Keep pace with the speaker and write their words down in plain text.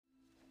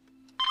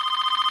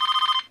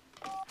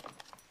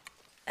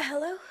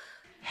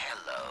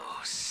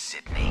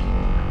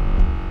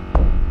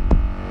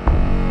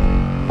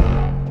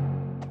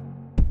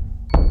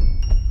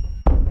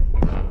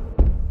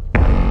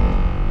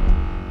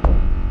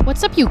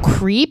What's up, you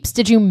creeps?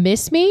 Did you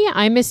miss me?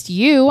 I missed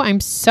you.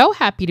 I'm so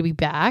happy to be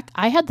back.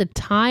 I had the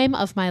time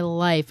of my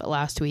life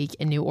last week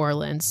in New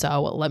Orleans,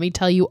 so let me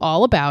tell you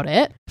all about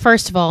it.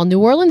 First of all, New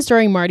Orleans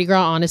during Mardi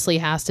Gras honestly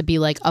has to be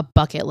like a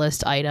bucket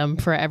list item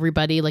for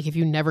everybody. Like if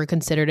you never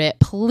considered it,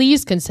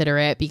 please consider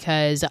it,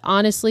 because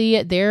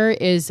honestly, there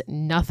is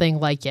nothing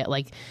like it.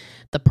 Like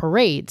the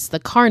parades, the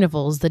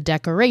carnivals, the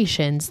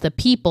decorations, the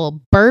people.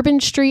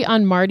 Bourbon Street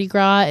on Mardi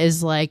Gras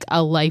is like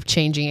a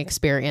life-changing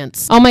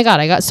experience. Oh my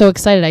God, I got so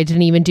excited I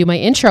didn't even do my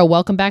intro.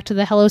 Welcome back to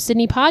the Hello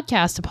Sydney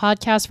podcast, a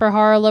podcast for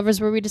horror lovers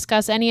where we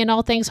discuss any and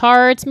all things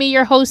horror. It's me,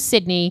 your host,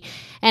 Sydney.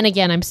 And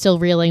again, I'm still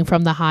reeling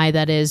from the high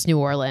that is New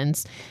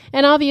Orleans.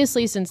 And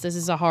obviously, since this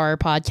is a horror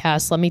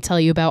podcast, let me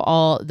tell you about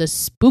all the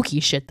spooky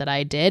shit that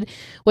I did,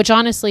 which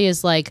honestly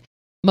is like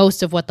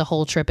most of what the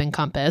whole trip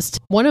encompassed.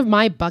 One of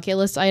my bucket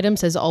list items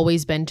has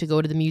always been to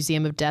go to the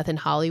Museum of Death in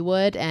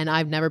Hollywood, and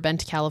I've never been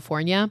to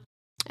California.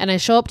 And I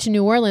show up to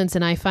New Orleans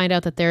and I find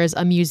out that there is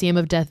a Museum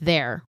of Death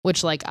there,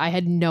 which like I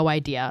had no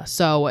idea.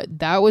 So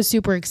that was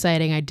super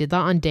exciting. I did that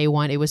on day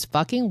one. It was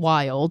fucking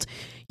wild.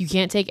 You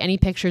can't take any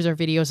pictures or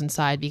videos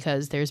inside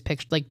because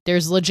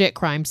there's legit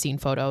crime scene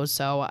photos.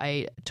 So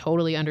I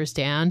totally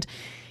understand.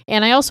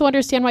 And I also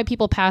understand why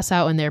people pass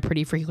out in there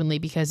pretty frequently,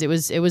 because it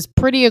was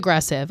pretty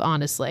aggressive,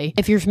 honestly.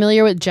 If you're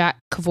familiar with Jack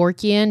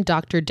Kevorkian,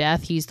 Dr.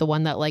 Death, he's the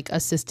one that like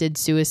assisted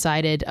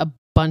suicided a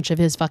bunch of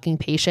his fucking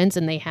patients,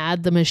 and they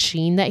had the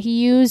machine that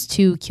he used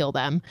to kill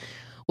them,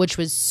 which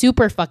was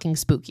super fucking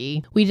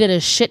spooky. We did a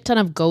shit ton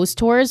of ghost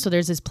tours. So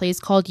there's this place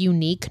called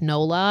Unique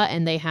NOLA,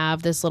 and they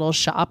have this little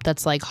shop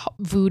that's like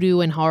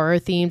voodoo and horror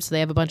themed. So they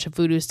have a bunch of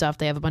voodoo stuff.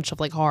 They have a bunch of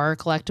like horror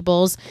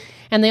collectibles,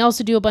 and they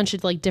also do a bunch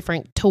of like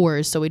different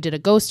tours. So we did a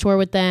ghost tour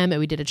with them, and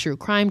we did a true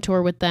crime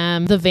tour with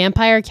them. The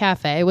Vampire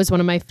Cafe was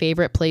one of my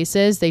favorite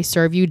places. They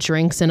serve you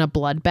drinks in a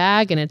blood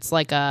bag, and it's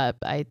like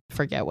I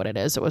forget what it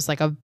is. It was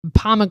like a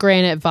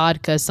pomegranate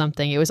vodka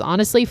something. It was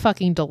honestly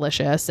fucking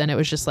delicious, and it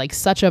was just like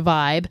such a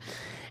vibe.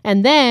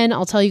 And then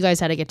I'll tell you guys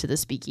how to get to the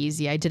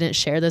speakeasy. I didn't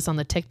share this on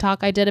the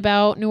TikTok I did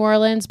about New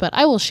Orleans, but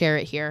I will share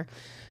it here.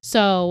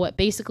 So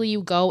basically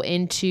you go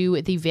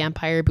into the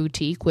Vampire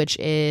Boutique, which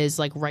is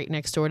like right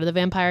next door to the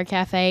Vampire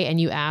Cafe,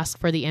 and you ask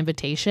for the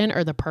invitation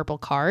or the purple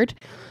card.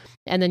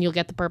 And then you'll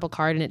get the purple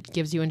card, and it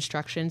gives you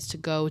instructions to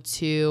go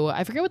to,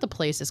 I forget what the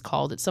place is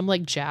called. It's some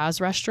like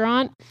jazz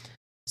restaurant.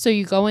 So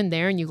you go in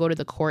there and you go to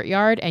the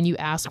courtyard and you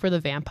ask for the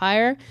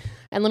vampire.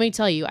 And let me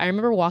tell you, I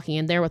remember walking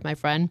in there with my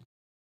friend,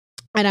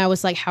 and I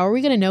was like, how are we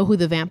going to know who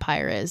the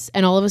vampire is?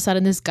 And all of a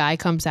sudden this guy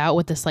comes out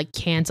with this like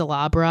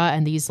candelabra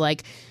and these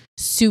like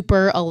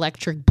super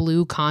electric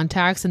blue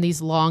contacts and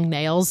these long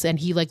nails. And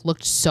he like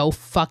looked so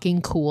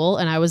fucking cool.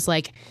 And I was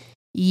like,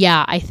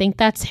 yeah, I think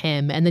that's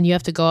him. And then you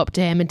have to go up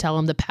to him and tell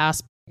him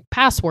the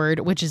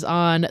password, which is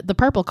on the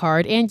purple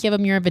card, and give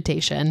him your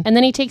invitation. And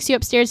then he takes you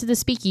upstairs to the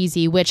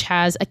speakeasy, which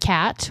has a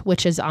cat,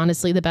 which is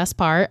honestly the best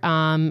part.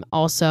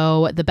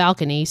 Also the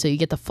balcony. So you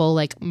get the full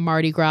like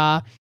Mardi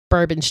Gras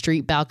Bourbon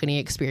Street balcony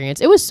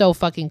experience. It was so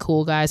fucking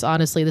cool, guys.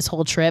 Honestly, this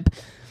whole trip,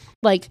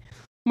 like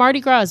Mardi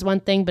Gras is one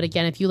thing, but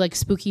again, if you like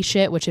spooky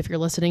shit, which if you're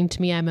listening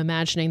to me, I'm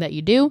imagining that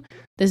you do,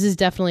 this is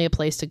definitely a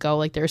place to go.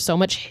 Like there's so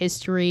much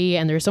history,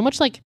 and there's so much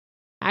like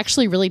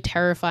actually really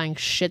terrifying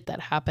shit that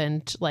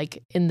happened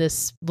like in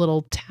this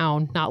little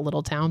town, not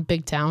little town,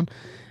 big town.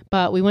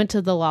 But we went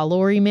to the La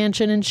Laurie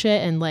mansion and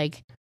shit, and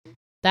like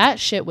that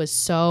shit was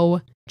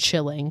so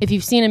chilling. If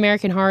you've seen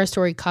American Horror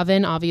Story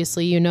Coven,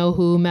 obviously you know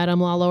who Madame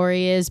La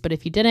Laurie is, but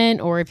if you didn't,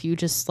 or if you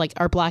just like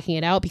are blacking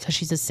it out because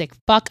she's a sick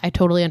fuck, I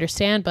totally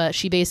understand. But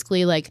she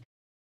basically like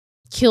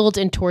killed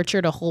and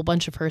tortured a whole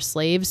bunch of her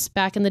slaves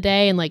back in the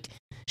day, and like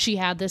she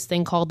had this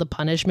thing called the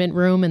punishment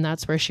room, and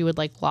that's where she would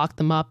like lock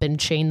them up and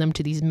chain them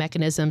to these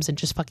mechanisms and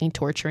just fucking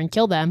torture and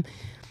kill them.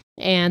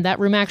 And that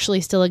room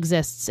actually still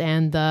exists,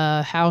 and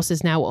the house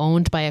is now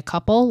owned by a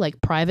couple, like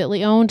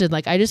privately owned. And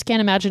like, I just can't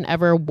imagine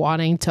ever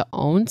wanting to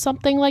own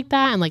something like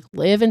that and like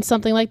live in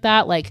something like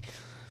that. Like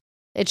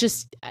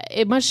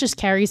it must just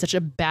carry such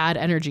a bad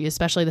energy,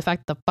 especially the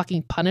fact that the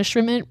fucking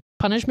punishment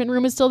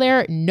room is still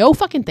there. No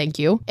fucking thank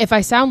you. If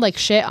I sound like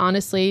shit,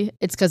 honestly,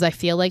 it's because I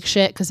feel like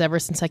shit, because ever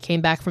since I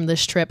came back from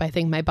this trip, I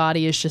think my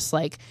body is just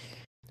like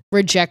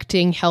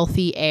rejecting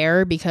healthy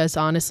air, because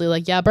honestly,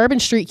 like, yeah, Bourbon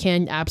Street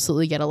can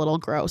absolutely get a little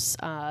gross.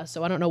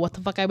 So I don't know what the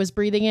fuck I was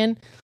breathing in,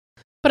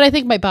 but I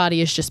think my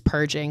body is just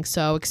purging.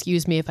 So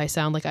excuse me if I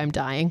sound like I'm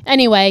dying.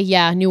 Anyway,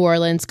 yeah, New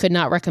Orleans, could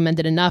not recommend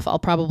it enough. I'll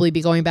probably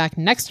be going back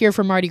next year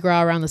for Mardi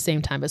Gras around the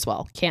same time as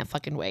well. Can't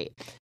fucking wait.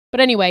 But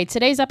anyway,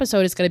 today's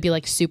episode is going to be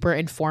like super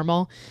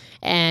informal.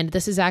 And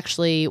this is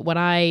actually when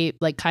I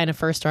like kind of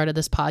first started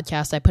this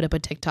podcast, I put up a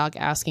TikTok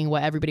asking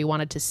what everybody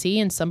wanted to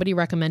see. And somebody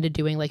recommended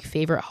doing like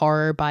favorite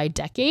horror by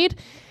decade.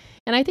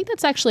 And I think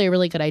that's actually a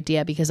really good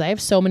idea because I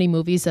have so many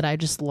movies that I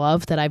just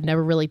love that I've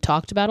never really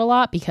talked about a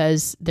lot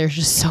because there's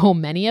just so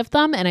many of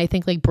them. And I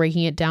think like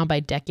breaking it down by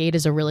decade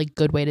is a really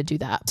good way to do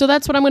that. So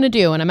that's what I'm going to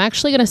do. And I'm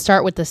actually going to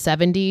start with the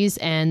 70s,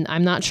 and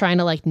I'm not trying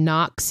to like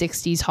knock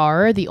 60s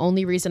horror. The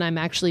only reason I'm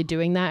actually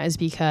doing that is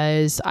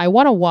because I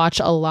want to watch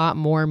a lot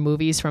more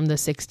movies from the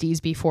 60s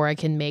before I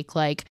can make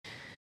like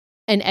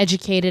an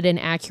educated and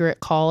accurate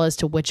call as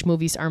to which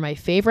movies are my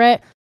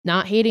favorite.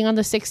 Not hating on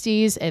the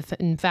 60s. If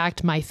in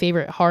fact my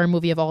favorite horror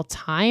movie of all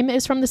time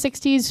is from the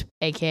 60s,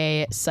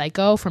 aka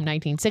Psycho from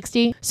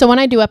 1960. So when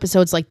I do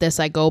episodes like this,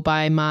 I go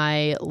by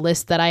my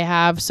list that I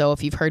have. So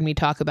if you've heard me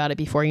talk about it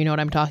before, you know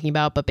what I'm talking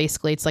about. But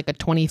basically it's like a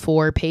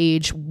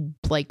 24-page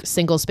like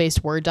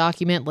single-spaced Word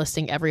document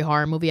listing every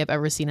horror movie I've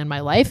ever seen in my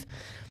life.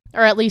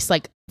 Or at least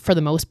like for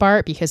the most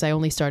part, because I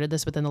only started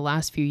this within the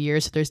last few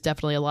years. So there's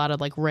definitely a lot of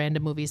like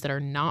random movies that are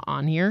not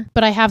on here.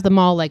 But I have them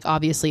all like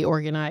obviously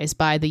organized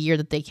by the year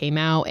that they came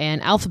out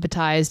and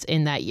alphabetized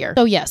in that year.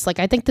 So yes, like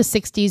I think the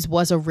 60s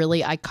was a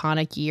really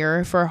iconic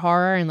year for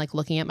horror. And like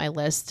looking at my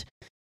list,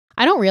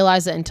 I don't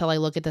realize it until I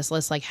look at this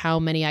list, like how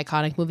many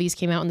iconic movies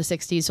came out in the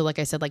 60s. So like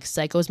I said, like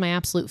Psycho is my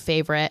absolute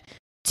favorite.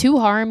 Two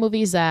horror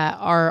movies that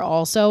are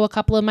also a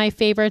couple of my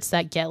favorites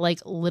that get like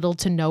little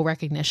to no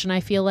recognition, I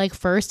feel like.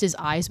 First is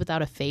Eyes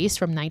Without a Face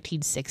from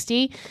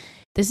 1960.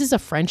 This is a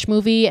French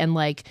movie and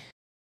like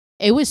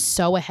it was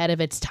so ahead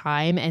of its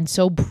time and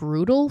so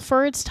brutal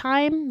for its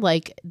time.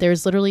 Like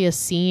there's literally a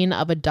scene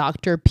of a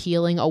doctor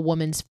peeling a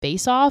woman's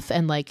face off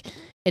and like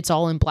it's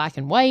all in black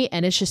and white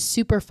and it's just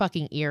super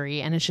fucking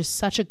eerie and it's just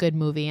such a good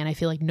movie and I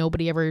feel like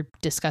nobody ever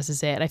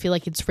discusses it. I feel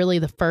like it's really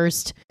the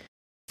first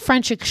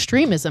French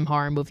extremism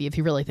horror movie if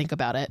you really think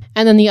about it.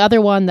 And then the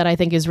other one that I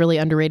think is really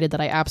underrated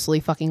that I absolutely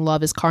fucking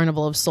love is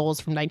Carnival of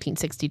Souls from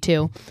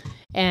 1962.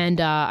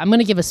 And I'm going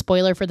to give a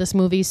spoiler for this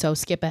movie, so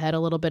skip ahead a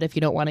little bit if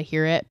you don't want to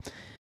hear it.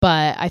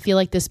 But I feel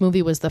like this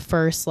movie was the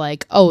first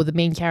like, oh, the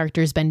main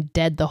character's been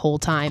dead the whole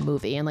time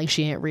movie and like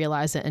she didn't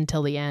realize it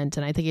until the end.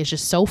 And I think it's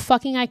just so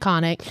fucking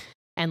iconic.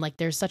 And like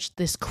there's such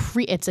this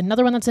it's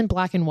another one that's in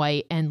black and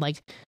white and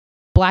like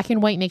black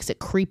and white makes it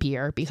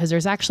creepier because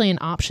there's actually an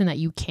option that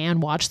you can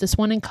watch this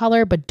one in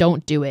color, but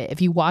don't do it.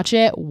 If you watch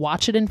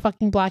it in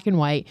fucking black and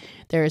white.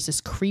 There is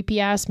this creepy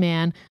ass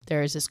man.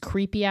 There is this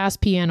creepy ass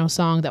piano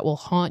song that will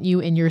haunt you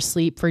in your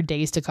sleep for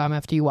days to come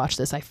after you watch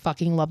this. I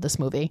fucking love this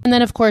movie. And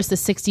then of course the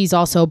 60s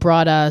also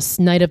brought us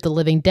Night of the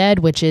Living Dead,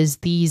 which is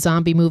the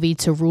zombie movie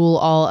to rule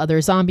all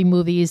other zombie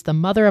movies, the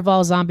mother of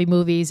all zombie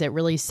movies. It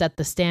really set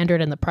the standard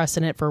and the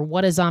precedent for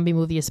what a zombie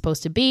movie is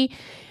supposed to be.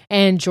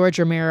 And George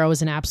Romero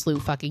is an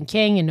absolute fucking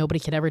king and nobody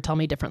can ever tell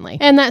me differently.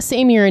 And that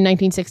same year in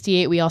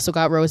 1968, we also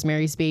got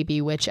Rosemary's Baby,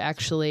 which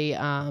actually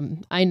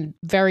I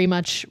very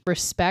much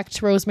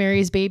respect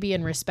Rosemary's Baby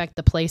and respect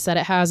the place that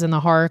it has in the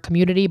horror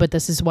community. But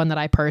this is one that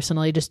I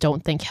personally just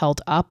don't think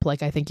held up.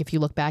 Like I think if you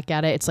look back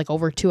at it, it's like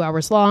over 2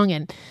 hours long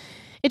and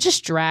it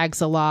just drags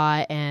a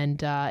lot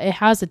and it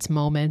has its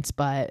moments,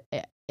 but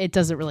it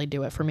doesn't really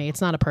do it for me.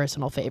 It's not a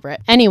personal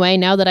favorite. Anyway,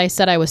 now that I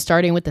said I was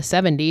starting with the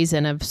 70s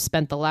and I've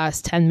spent the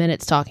last 10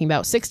 minutes talking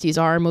about 60s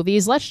horror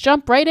movies, let's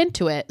jump right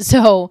into it.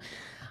 So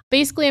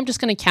basically, I'm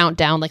just going to count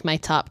down like my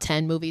top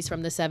 10 movies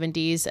from the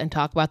 70s and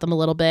talk about them a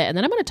little bit. And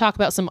then I'm going to talk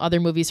about some other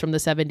movies from the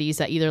 70s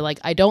that either like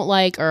I don't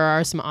like or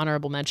are some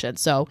honorable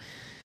mentions. So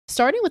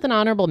starting with an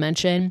honorable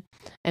mention,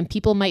 and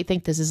people might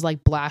think this is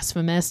like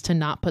blasphemous to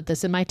not put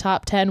this in my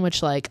top 10,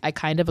 which like I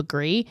kind of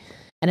agree.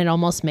 And it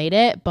almost made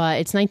it, but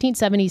it's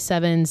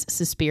 1977's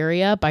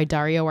Suspiria by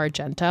Dario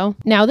Argento.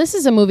 Now, this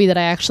is a movie that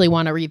I actually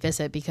want to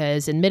revisit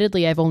because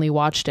admittedly, I've only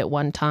watched it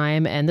one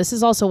time. And this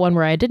is also one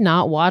where I did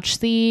not watch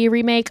the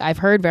remake. I've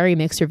heard very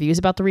mixed reviews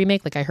about the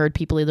remake. Like I heard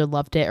people either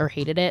loved it or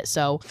hated it.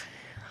 So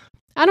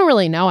I don't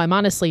really know. I'm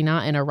honestly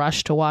not in a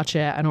rush to watch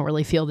it. I don't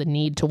really feel the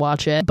need to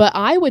watch it. But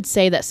I would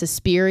say that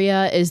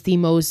Suspiria is the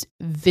most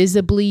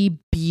visibly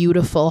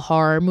beautiful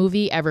horror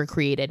movie ever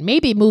created.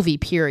 Maybe movie,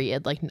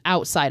 period, like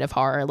outside of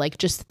horror. Like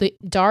just the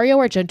Dario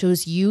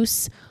Argento's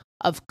use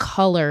of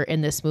color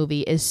in this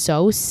movie is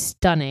so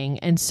stunning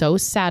and so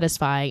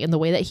satisfying, and the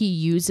way that he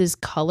uses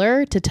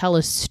color to tell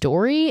a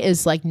story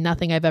is like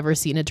nothing I've ever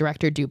seen a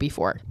director do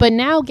before. But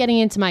now getting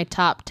into my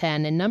top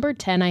 10, and number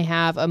 10 I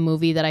have a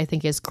movie that I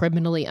think is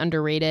criminally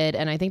underrated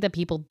and I think that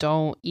people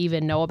don't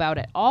even know about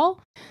at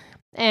all.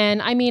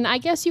 And I mean, I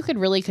guess you could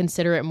really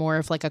consider it more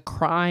of like a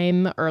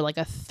crime or like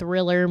a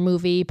thriller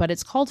movie, but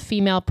it's called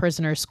Female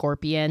Prisoner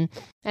Scorpion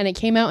and it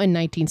came out in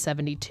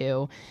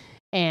 1972.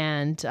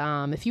 And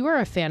if you are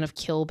a fan of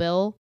Kill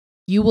Bill,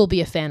 you will be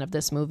a fan of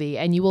this movie,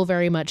 and you will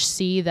very much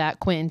see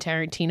that Quentin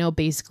Tarantino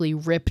basically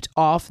ripped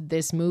off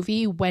this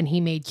movie when he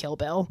made Kill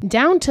Bill.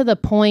 Down to the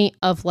point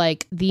of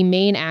like the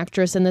main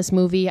actress in this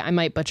movie, I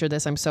might butcher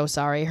this, I'm so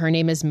sorry. Her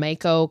name is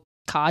Meiko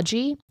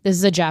Kaji. This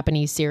is a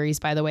Japanese series,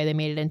 by the way. They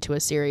made it into a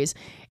series.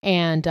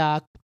 And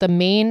the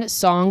main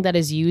song that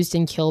is used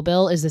in Kill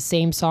Bill is the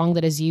same song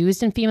that is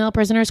used in Female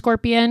Prisoner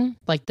Scorpion,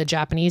 like the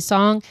Japanese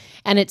song,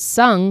 and it's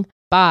sung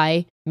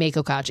by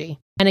Meiko Kaji.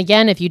 And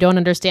again, if you don't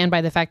understand by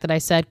the fact that I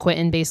said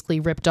Quentin basically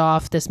ripped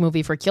off this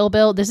movie for Kill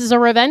Bill, this is a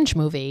revenge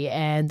movie.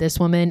 And this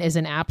woman is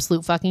an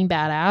absolute fucking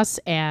badass.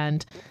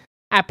 And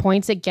at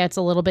points it gets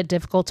a little bit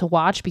difficult to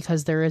watch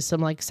because there is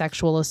some like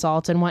sexual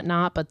assault and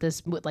whatnot. But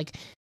this, like,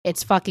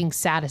 it's fucking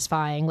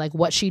satisfying. Like,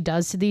 what she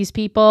does to these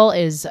people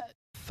is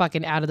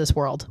fucking out of this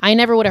world. I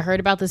never would have heard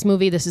about this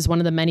movie. This is one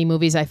of the many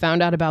movies I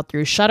found out about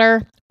through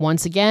Shudder.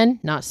 Once again,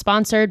 not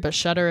sponsored, but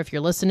Shudder, if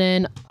you're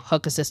listening,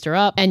 hook a sister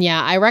up. And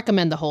yeah, I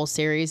recommend the whole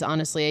series,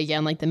 honestly.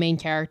 Again, like, the main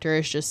character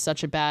is just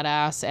such a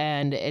badass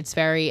and it's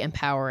very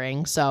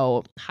empowering.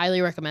 So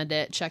highly recommend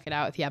it. Check it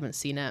out if you haven't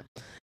seen it.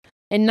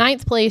 In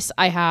ninth place,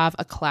 I have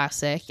a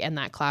classic, and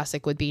that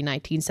classic would be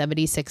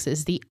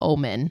 1976's The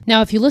Omen.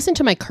 Now, if you listen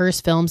to my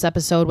Cursed Films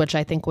episode, which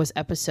I think was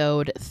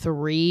episode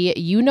 3,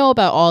 you know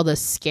about all the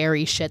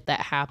scary shit that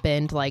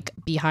happened, like,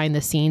 behind the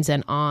scenes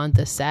and on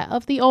the set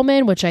of The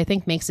Omen, which I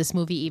think makes this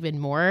movie even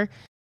more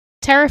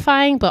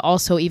terrifying, but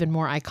also even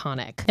more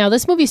iconic. Now,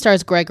 this movie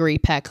stars Gregory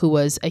Peck, who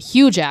was a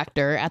huge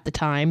actor at the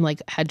time,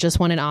 like, had just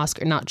won an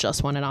Oscar, not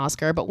just won an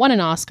Oscar, but won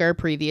an Oscar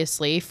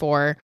previously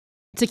for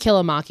To Kill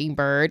a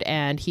Mockingbird,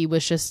 and he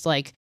was just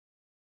like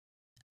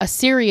a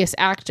serious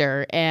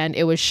actor, and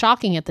it was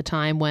shocking at the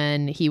time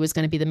when he was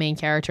going to be the main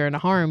character in a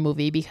horror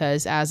movie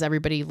because, as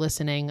everybody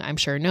listening I'm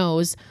sure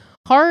knows,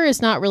 horror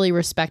is not really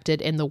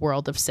respected in the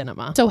world of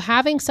cinema. So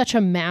having such a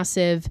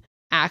massive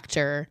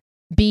actor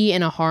be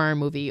in a horror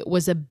movie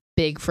was a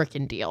big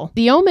freaking deal.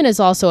 The Omen is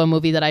also a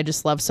movie that I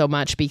just love so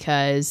much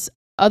because,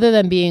 other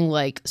than being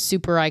like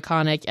super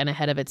iconic and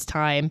ahead of its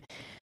time,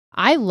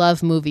 I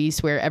love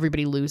movies where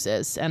everybody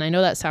loses. And I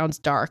know that sounds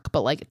dark,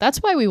 but like, that's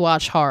why we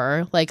watch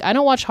horror. Like, I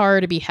don't watch horror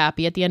to be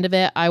happy at the end of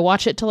it. I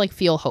watch it to like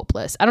feel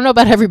hopeless. I don't know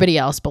about everybody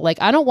else, but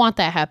like, I don't want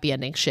that happy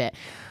ending shit.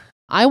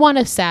 I want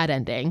a sad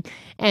ending.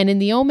 And in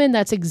The Omen,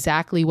 that's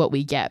exactly what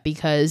we get,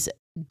 because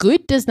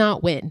good does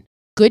not win.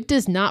 Good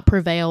does not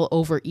prevail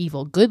over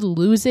evil. Good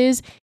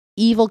loses.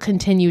 Evil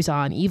continues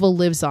on. Evil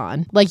lives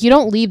on. Like, you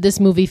don't leave this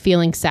movie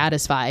feeling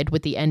satisfied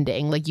with the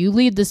ending. Like, you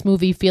leave this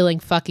movie feeling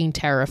fucking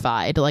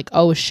terrified. Like,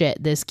 oh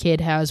shit, this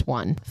kid has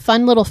won.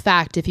 Fun little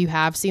fact, if you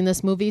have seen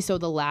this movie, so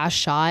the last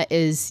shot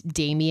is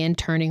Damien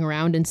turning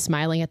around and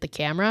smiling at the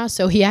camera.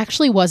 So he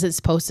actually wasn't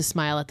supposed to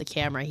smile at the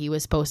camera. He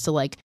was supposed to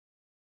like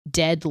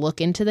dead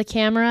look into the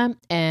camera,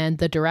 and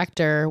the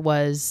director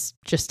was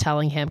just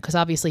telling him, because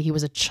obviously he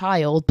was a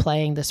child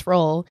playing this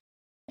role,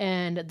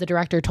 and the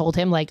director told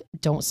him, like,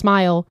 don't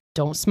smile,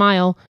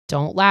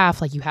 don't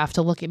laugh, like, you have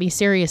to look at me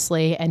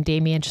seriously. And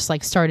Damien just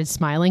like started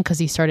smiling because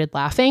he started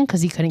laughing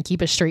because he couldn't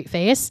keep a straight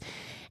face.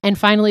 And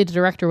finally, the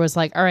director was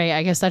like, all right,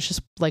 I guess that's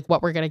just like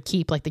what we're going to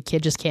keep. Like, the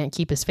kid just can't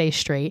keep his face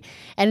straight.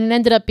 And it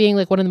ended up being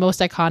like one of the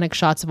most iconic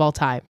shots of all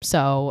time.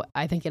 So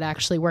I think it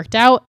actually worked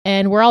out,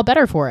 and we're all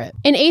better for it.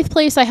 In eighth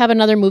place, I have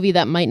another movie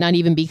that might not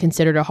even be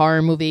considered a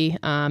horror movie.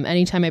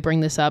 Anytime I bring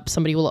this up,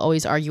 somebody will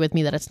always argue with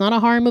me that it's not a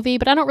horror movie,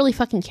 but I don't really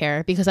fucking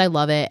care because I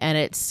love it. And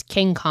it's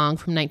King Kong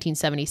from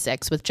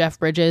 1976 with Jeff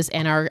Bridges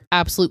and our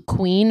absolute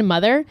queen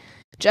mother,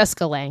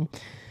 Jessica Lange.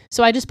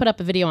 So I just put up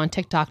a video on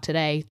TikTok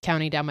today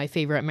counting down my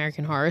favorite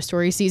American Horror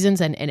Story seasons,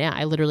 and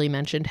I literally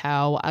mentioned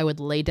how I would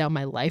lay down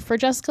my life for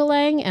Jessica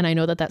Lange, and I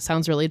know that that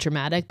sounds really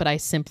dramatic, but I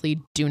simply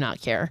do not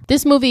care.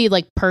 This movie,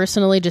 like,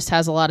 personally just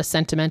has a lot of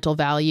sentimental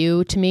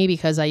value to me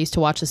because I used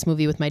to watch this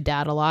movie with my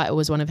dad a lot. It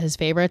was one of his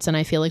favorites, and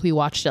I feel like we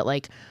watched it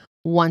like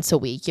once a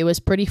week. It was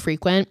pretty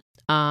frequent.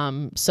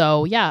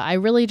 So yeah, I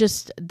really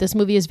just, this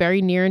movie is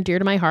very near and dear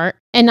to my heart.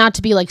 And not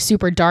to be like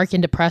super dark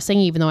and depressing,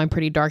 even though I'm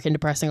pretty dark and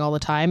depressing all the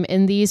time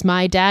in these,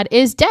 my dad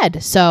is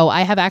dead. So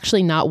I have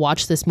actually not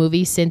watched this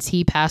movie since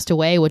he passed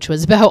away, which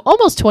was about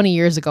almost 20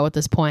 years ago at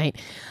this point.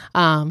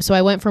 So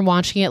I went from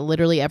watching it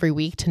literally every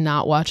week to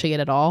not watching it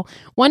at all.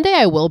 One day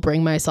I will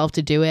bring myself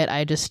to do it.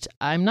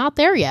 I'm not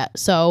there yet.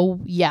 So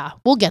yeah,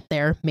 we'll get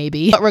there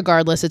maybe. But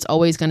regardless, it's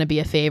always going to be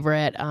a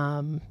favorite.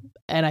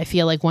 And I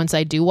feel like once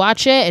I do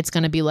watch it, it's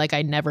going to be like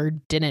I never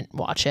didn't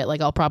watch it.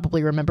 Like, I'll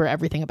probably remember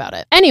everything about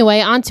it.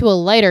 Anyway, on to a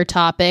lighter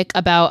topic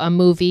about a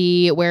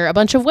movie where a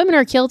bunch of women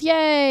are killed.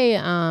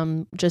 Yay!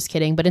 Just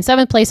kidding. But in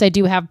seventh place, I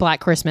do have Black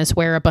Christmas,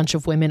 where a bunch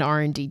of women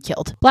are indeed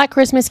killed. Black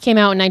Christmas came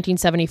out in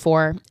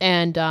 1974.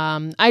 And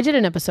I did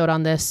an episode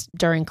on this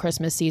during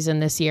Christmas season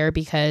this year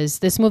because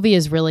this movie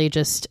is really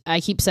just, I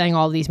keep saying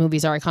all of these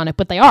movies are iconic,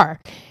 but they are.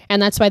 And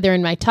that's why they're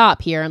in my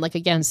top here. And like,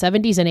 again,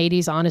 70s and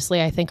 80s,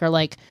 honestly, I think are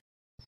like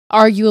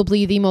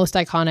arguably the most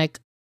iconic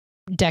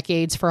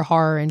decades for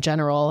horror in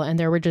general. And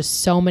there were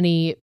just so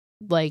many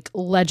like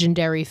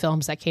legendary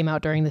films that came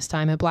out during this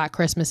time, and Black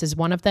Christmas is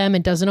one of them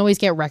and doesn't always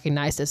get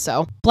recognized as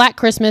so. Black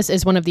Christmas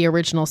is one of the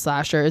original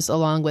slashers,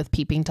 along with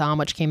Peeping Tom,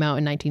 which came out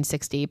in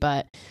 1960.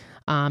 But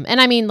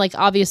and I mean, like,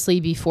 obviously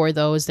before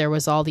those there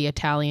was all the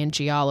Italian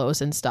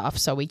giallos and stuff,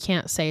 so we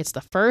can't say it's the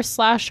first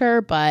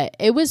slasher, but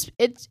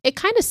it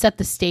kind of set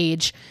the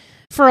stage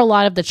for a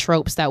lot of the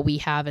tropes that we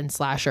have in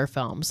slasher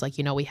films. Like,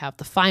 you know, we have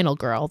the final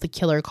girl, the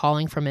killer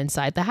calling from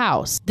inside the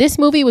house. This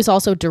movie was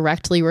also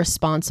directly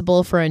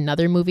responsible for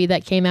another movie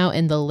that came out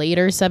in the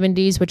later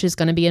 70s, which is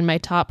going to be in my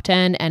top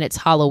 10, and it's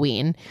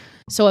Halloween.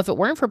 So if it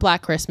weren't for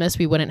Black Christmas,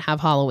 we wouldn't have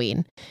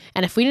Halloween.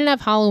 And if we didn't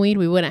have Halloween,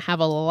 we wouldn't have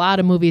a lot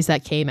of movies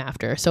that came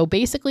after. So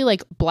basically,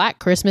 like, Black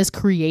Christmas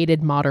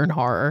created modern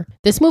horror.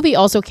 This movie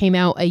also came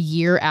out a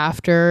year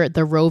after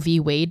the Roe v.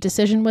 Wade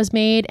decision was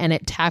made, and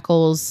it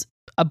tackles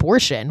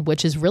abortion,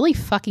 which is really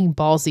fucking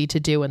ballsy to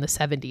do in the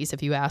 70s,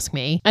 if you ask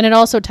me. And it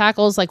also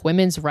tackles like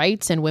women's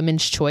rights and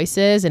women's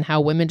choices and how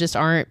women just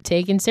aren't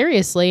taken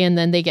seriously, and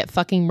then they get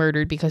fucking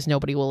murdered because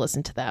nobody will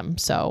listen to them.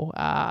 So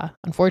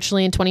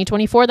unfortunately in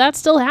 2024, that's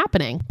still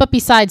happening. But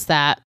besides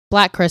that,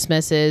 Black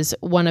Christmas is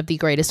one of the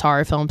greatest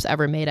horror films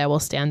ever made. I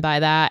will stand by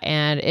that.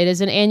 And it is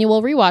an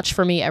annual rewatch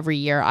for me every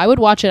year. I would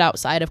watch it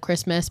outside of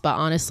Christmas, but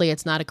honestly,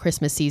 it's not a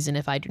Christmas season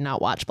if I do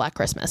not watch Black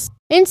Christmas.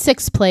 In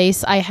sixth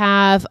place, I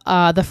have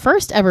the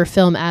first ever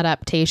film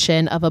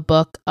adaptation of a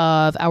book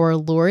of our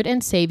Lord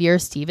and Savior,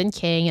 Stephen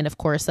King. And of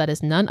course, that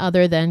is none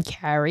other than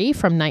Carrie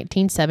from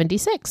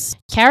 1976.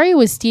 Carrie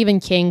was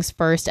Stephen King's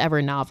first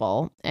ever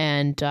novel.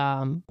 And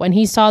when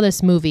he saw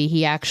this movie,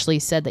 he actually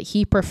said that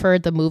he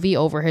preferred the movie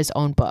over his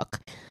own book.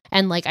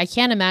 And like, I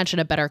can't imagine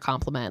a better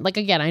compliment. Like,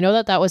 again, I know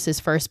that that was his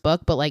first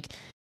book, but like,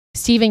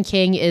 Stephen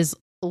King is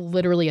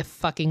literally a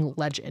fucking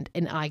legend,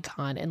 an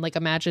icon. And like,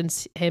 imagine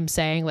him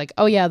saying like,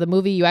 oh yeah, the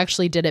movie, you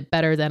actually did it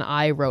better than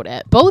I wrote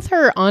it. Both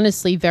are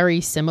honestly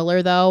very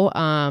similar though.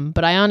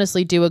 But I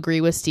honestly do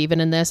agree with Stephen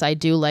in this. I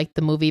do like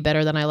the movie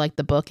better than I like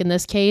the book in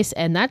this case.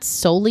 And that's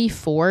solely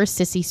for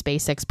Sissy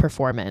Spacek's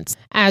performance.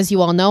 As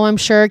you all know, I'm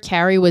sure,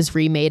 Carrie was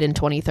remade in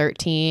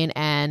 2013.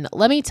 And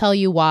let me tell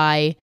you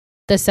why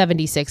the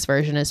 76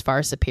 version is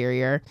far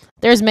superior.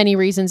 There's many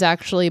reasons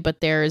actually,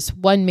 but there's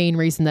one main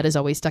reason that has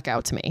always stuck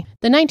out to me.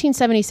 The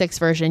 1976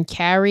 version,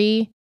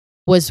 Carrie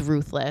was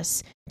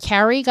ruthless.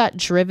 Carrie got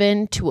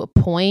driven to a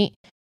point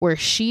where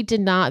she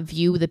did not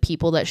view the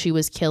people that she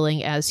was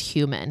killing as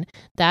human.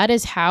 That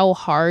is how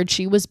hard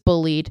she was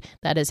bullied.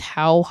 That is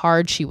how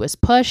hard she was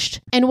pushed.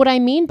 And what I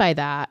mean by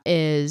that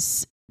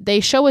is, they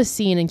show a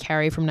scene in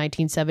Carrie from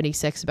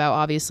 1976 about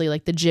obviously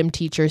like the gym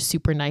teacher is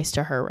super nice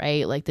to her,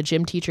 right? Like the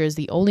gym teacher is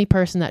the only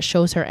person that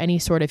shows her any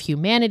sort of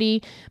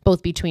humanity,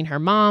 both between her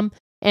mom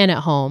and at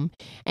home.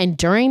 And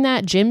during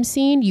that gym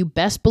scene, you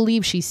best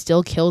believe she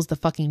still kills the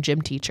fucking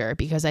gym teacher,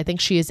 because I think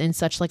she is in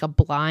such like a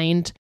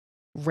blind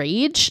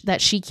rage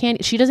that she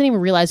doesn't even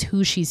realize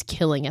who she's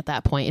killing at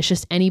that point. It's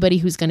just anybody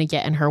who's going to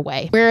get in her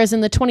way. Whereas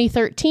in the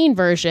 2013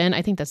 version,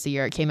 I think that's the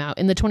year it came out.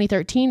 In the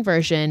 2013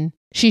 version,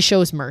 she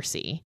shows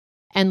mercy.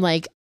 And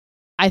like,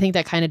 I think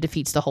that kind of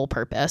defeats the whole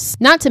purpose.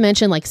 Not to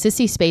mention like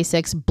Sissy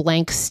Spacek's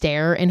blank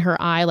stare in her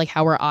eye, like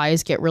how her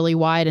eyes get really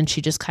wide and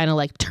she just kind of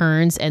like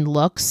turns and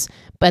looks.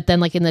 But then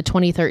like in the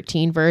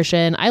 2013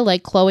 version, I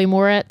like Chloe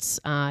Moretz.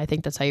 I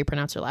think that's how you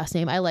pronounce her last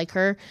name. I like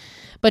her.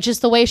 But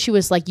just the way she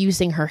was like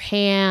using her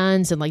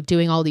hands and like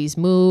doing all these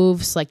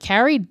moves, like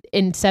Carrie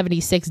in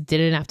 76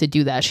 didn't have to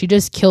do that. She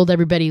just killed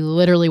everybody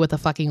literally with a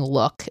fucking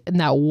look. And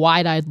that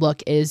wide-eyed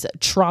look is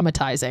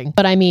traumatizing.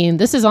 But I mean,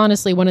 this is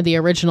honestly one of the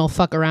original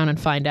fuck around and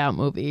find out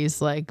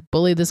movies. Like,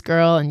 bully this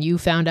girl and you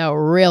found out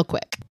real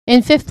quick.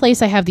 In fifth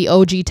place, I have the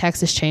OG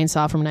Texas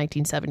Chainsaw from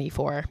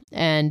 1974.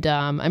 And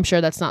I'm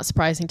sure that's not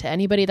surprising to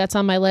anybody that's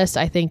on my list.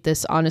 I think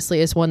this honestly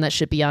is one that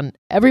should be on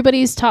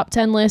everybody's top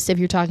 10 list if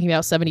you're talking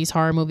about 70s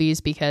horror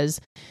movies, because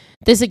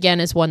this again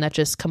is one that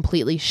just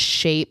completely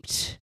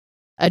shaped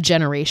a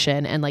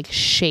generation and like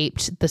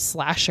shaped the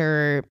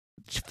slasher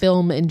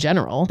film in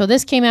general. So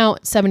this came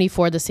out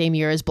 74, the same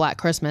year as Black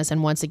Christmas,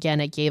 and once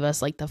again it gave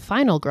us like the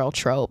final girl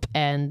trope,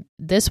 and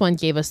this one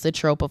gave us the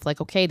trope of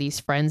like, okay, these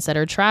friends that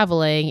are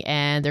traveling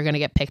and they're gonna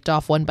get picked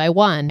off one by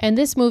one. And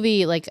this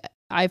movie, like,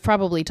 I've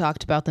probably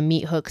talked about the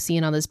meat hook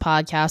scene on this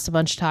podcast a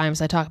bunch of times.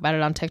 I talk about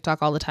it on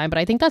TikTok all the time, but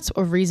I think that's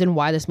a reason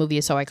why this movie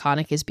is so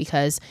iconic, is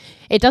because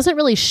it doesn't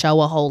really show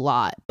a whole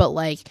lot, but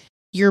like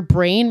your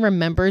brain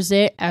remembers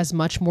it as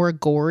much more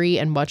gory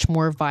and much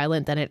more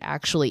violent than it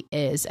actually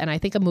is. And I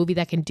think a movie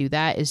that can do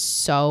that is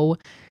so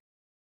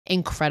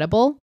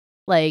incredible.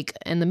 Like,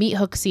 in the meat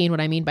hook scene,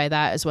 what I mean by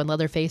that is when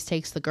Leatherface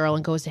takes the girl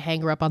and goes to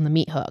hang her up on the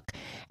meat hook.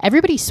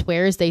 Everybody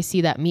swears they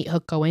see that meat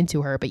hook go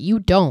into her, but you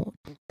don't.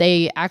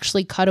 They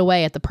actually cut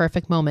away at the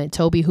perfect moment.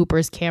 Tobe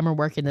Hooper's camera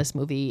work in this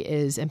movie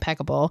is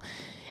impeccable.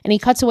 And he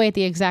cuts away at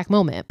the exact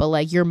moment, but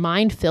like your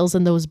mind fills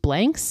in those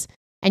blanks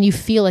and you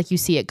feel like you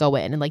see it go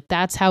in. And like,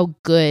 that's how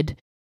good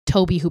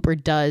Tobe Hooper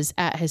does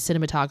at his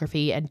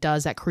cinematography and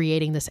does at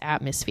creating this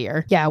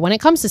atmosphere. Yeah, when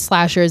it comes to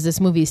slashers, this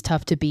movie is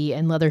tough to beat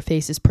and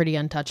Leatherface is pretty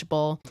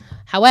untouchable.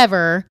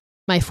 However,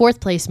 my fourth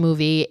place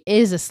movie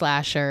is a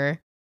slasher,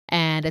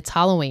 and it's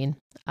Halloween.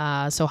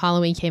 So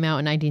Halloween came out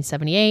in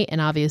 1978, and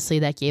obviously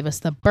that gave us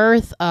the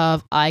birth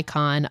of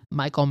icon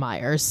Michael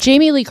Myers.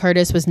 Jamie Lee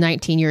Curtis was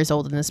 19 years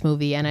old in this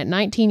movie, and at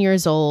 19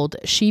 years old,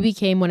 she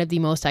became one of the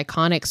most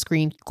iconic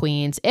scream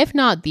queens, if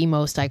not the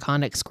most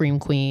iconic scream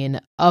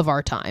queen of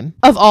our time.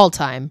 Of all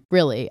time,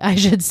 really, I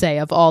should say,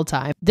 of all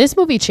time. This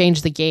movie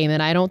changed the game,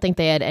 and I don't think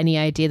they had any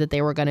idea that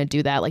they were going to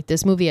do that. Like,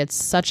 this movie had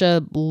such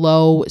a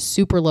low,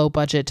 super low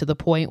budget to the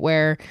point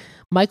where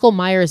Michael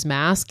Myers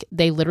mask,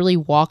 they literally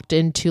walked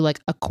into like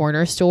a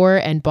corner store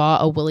and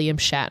bought a William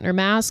Shatner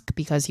mask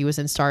because he was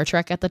in Star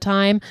Trek at the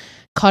time,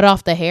 cut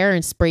off the hair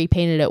and spray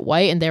painted it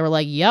white. And they were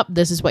like, yep,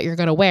 this is what you're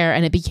going to wear.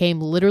 And it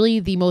became literally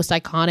the most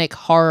iconic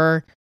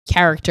horror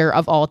character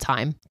of all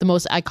time, the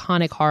most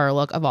iconic horror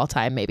look of all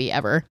time, maybe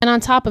ever. And on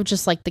top of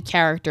just like the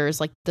characters,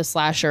 like the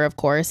slasher, of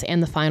course,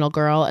 and the final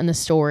girl and the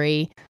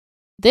story,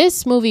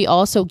 this movie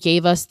also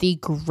gave us the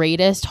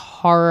greatest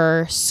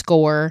horror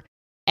score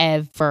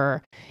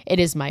ever. It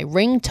is my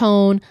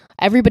ringtone.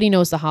 Everybody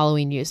knows the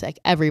Halloween music.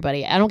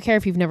 Everybody. I don't care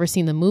if you've never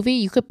seen the movie.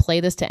 You could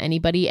play this to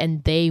anybody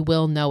and they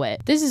will know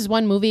it. This is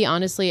one movie,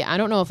 honestly, I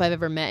don't know if I've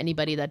ever met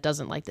anybody that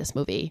doesn't like this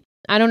movie.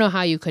 I don't know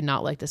how you could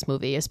not like this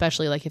movie,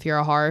 especially like if you're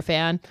a horror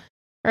fan.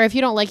 Or if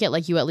you don't like it,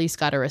 like you at least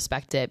got to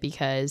respect it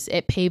because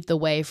it paved the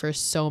way for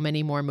so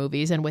many more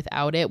movies. And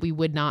without it, we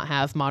would not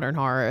have modern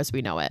horror as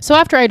we know it. So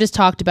after I just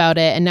talked about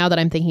it, and now that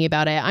I'm thinking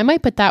about it, I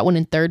might put that one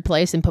in third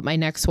place and put my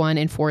next one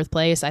in fourth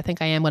place. I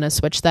think I am going to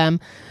switch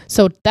them.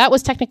 So that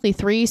was technically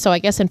 3. So I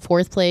guess in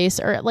fourth place,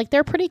 or like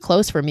they're pretty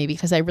close for me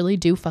because I really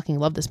do fucking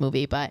love this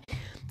movie. But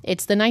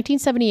it's the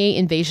 1978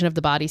 Invasion of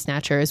the Body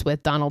Snatchers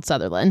with Donald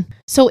Sutherland.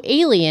 So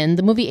Alien,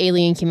 the movie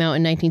Alien came out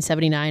in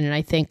 1979 and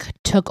I think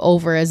took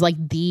over as like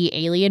the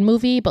Alien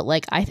movie. But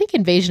like I think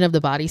Invasion of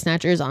the Body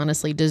Snatchers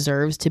honestly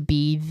deserves to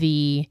be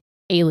the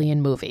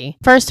Alien movie.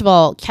 First of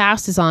all,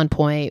 cast is on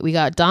point. We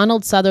got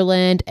Donald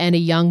Sutherland and a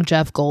young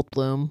Jeff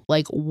Goldblum.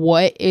 Like,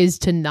 what is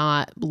to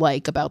not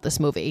like about this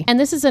movie? And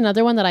this is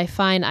another one that I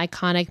find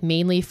iconic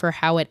mainly for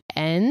how it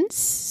ends.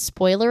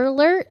 Spoiler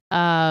alert.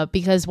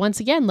 Because once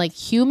again, like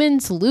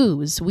humans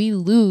lose. We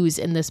lose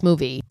in this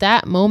movie.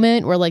 That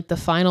moment where like the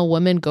final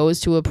woman goes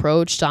to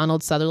approach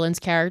Donald Sutherland's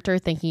character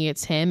thinking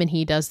it's him and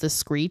he does the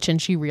screech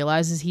and she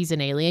realizes he's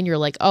an alien. You're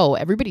like, oh,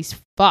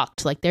 everybody's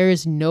fucked. Like there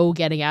is no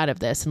getting out of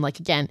this. And like,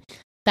 again,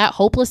 that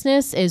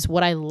hopelessness is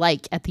what I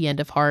like at the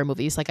end of horror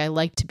movies. Like I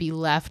like to be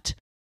left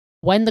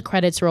when the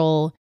credits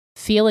roll,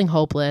 feeling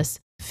hopeless,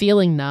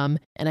 feeling numb.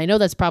 And I know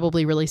that's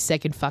probably really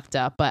sick and fucked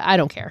up, but I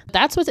don't care.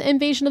 That's what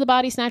Invasion of the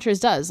Body Snatchers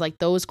does. Like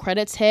those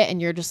credits hit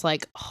and you're just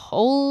like,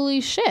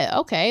 holy shit.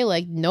 Okay.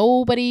 Like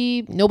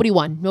nobody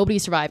won. Nobody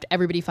survived.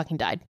 Everybody fucking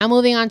died. I'm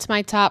moving on to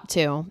my top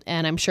 2.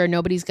 And I'm sure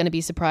nobody's going to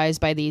be surprised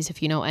by these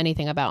if you know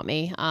anything about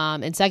me.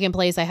 In second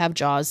place, I have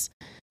Jaws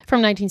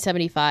from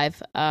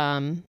 1975.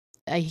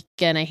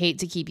 I hate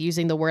to keep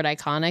using the word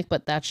iconic,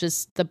 but that's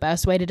just the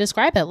best way to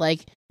describe it.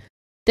 Like,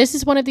 this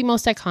is one of the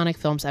most iconic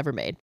films ever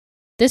made.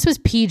 This was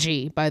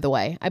PG, by the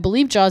way. I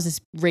believe Jaws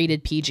is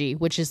rated PG,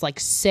 which is like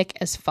sick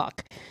as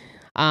fuck.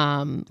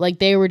 Like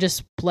they were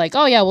just like,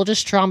 oh yeah, we'll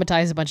just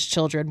traumatize a bunch of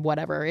children,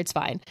 whatever, it's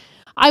fine.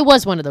 I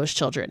was one of those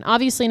children.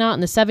 Obviously not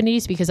in the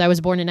 70s because I was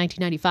born in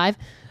 1995.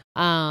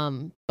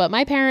 But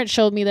my parents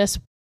showed me this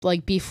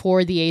like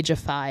before the age of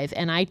 5,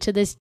 and I to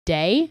this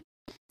day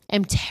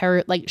am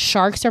like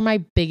sharks are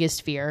my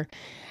biggest fear.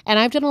 And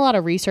I've done a lot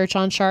of research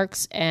on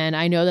sharks, and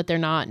I know that they're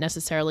not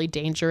necessarily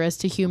dangerous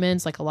to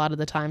humans. Like a lot of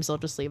the times they'll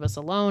just leave us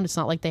alone. It's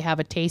not like they have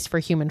a taste for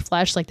human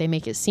flesh like they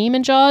make it seem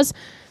in Jaws,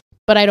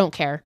 but I don't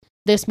care.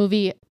 This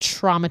movie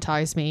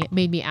traumatized me. It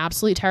made me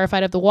absolutely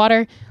terrified of the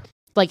water,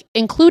 like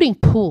including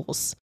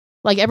pools.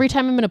 Like every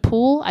time I'm in a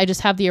pool, I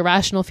just have the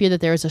irrational fear that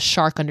there is a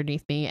shark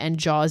underneath me, and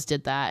Jaws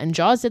did that. And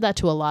Jaws did that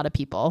to a lot of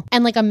people.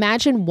 And like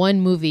imagine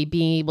one movie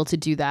being able to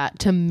do that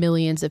to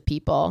millions of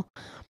people.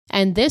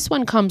 And this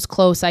one comes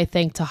close, I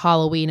think, to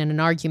Halloween, and an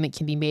argument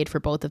can be made for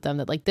both of them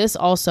that like this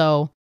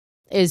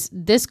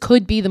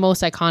could be the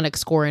most iconic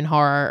score in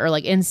horror or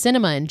like in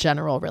cinema in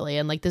general, really.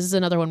 And like this is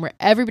another one where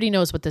everybody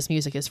knows what this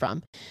music is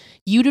from.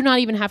 You do not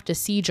even have to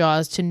see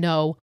Jaws to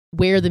know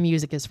where the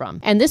music is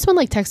from. And this one,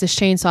 like Texas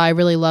Chainsaw, I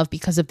really love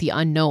because of the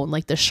unknown.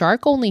 Like the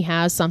shark only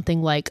has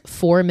something like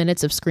 4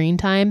 minutes of screen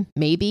time,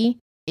 maybe,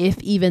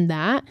 if even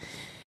that.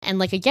 And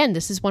like, again,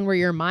 this is one where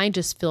your mind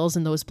just fills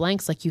in those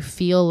blanks. Like you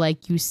feel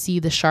like you see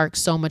the shark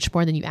so much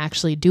more than you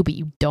actually do, but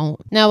you don't.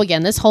 Now,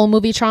 again, this whole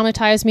movie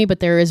traumatized me,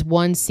 but there is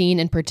one scene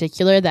in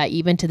particular that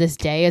even to this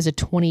day, as a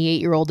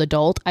 28-year-old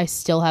adult, I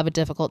still have a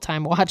difficult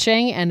time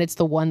watching. And it's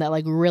the one that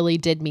like really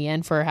did me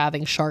in for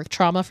having shark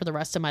trauma for the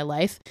rest of my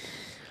life.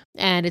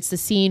 And it's the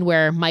scene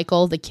where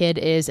Michael, the kid,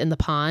 is in the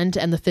pond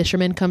and the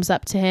fisherman comes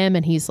up to him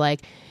and he's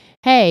like,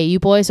 hey, you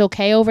boys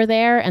okay over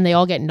there? And they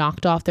all get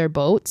knocked off their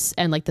boats,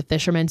 and like the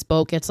fisherman's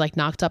boat gets like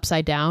knocked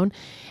upside down.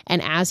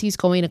 And as he's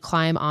going to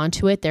climb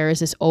onto it, there is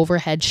this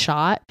overhead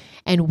shot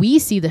and we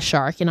see the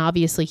shark, and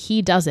obviously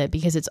he doesn't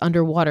because it's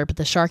underwater, but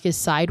the shark is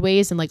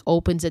sideways and like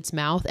opens its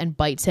mouth and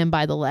bites him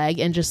by the leg.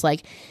 And just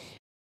like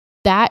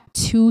that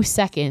 2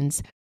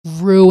 seconds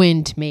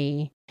ruined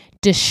me,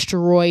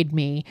 destroyed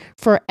me,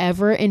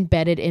 forever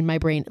embedded in my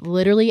brain.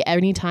 Literally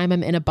anytime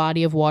I'm in a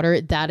body of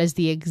water, that is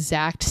the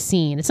exact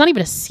scene. It's not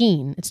even a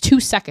scene. It's 2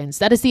 seconds.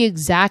 That is the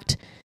exact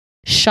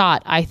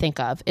shot I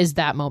think of, is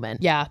that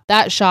moment. Yeah,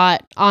 that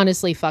shot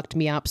honestly fucked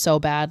me up so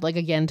bad. Like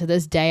again, to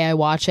this day, I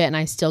watch it and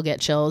I still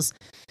get chills.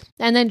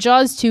 And then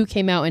Jaws 2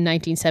 came out in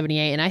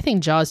 1978. And I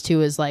think Jaws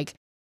 2 is like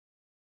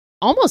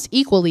almost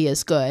equally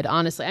as good,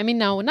 honestly. I mean,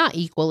 no, not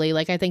equally.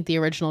 Like, I think the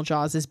original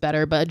Jaws is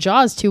better, but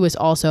Jaws 2 is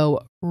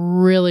also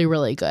really,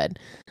 really good.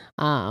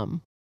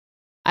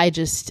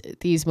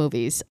 These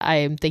movies, I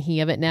am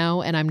thinking of it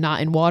now, and I'm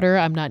not in water.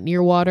 I'm not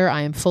near water.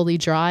 I am fully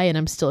dry, and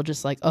I'm still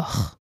just like,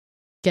 ugh,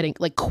 getting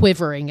like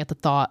quivering at the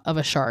thought of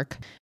a shark.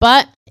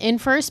 But in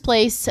first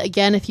place,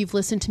 again, if you've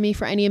listened to me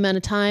for any amount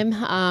of time,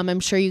 I'm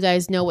sure you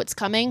guys know what's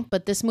coming,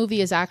 but this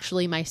movie is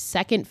actually my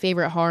second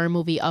favorite horror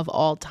movie of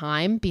all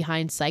time,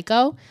 behind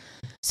Psycho.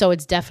 So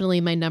it's definitely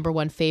my number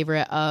one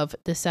favorite of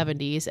the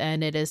 70s,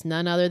 and it is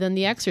none other than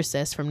The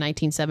Exorcist from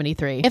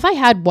 1973. If I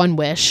had one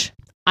wish,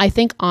 I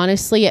think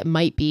honestly it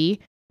might be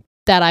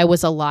that I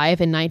was alive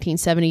in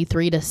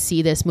 1973 to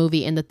see this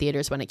movie in the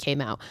theaters when it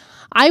came out.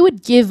 I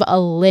would give a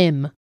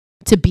limb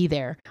to be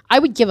there. I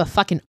would give a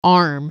fucking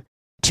arm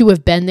to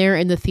have been there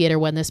in the theater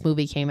when this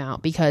movie came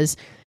out, because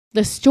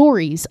the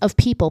stories of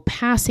people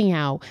passing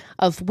out,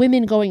 of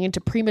women going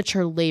into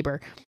premature labor,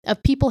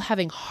 of people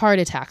having heart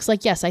attacks.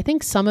 Like, yes, I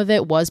think some of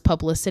it was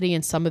publicity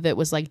and some of it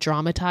was like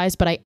dramatized,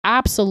 but I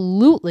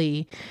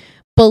absolutely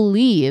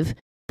believe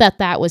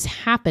that was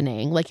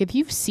happening. Like, if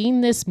you've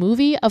seen this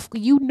movie,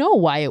 you know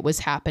why it was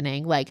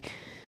happening. Like,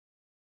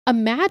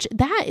 imagine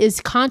that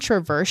is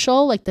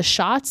controversial. Like, the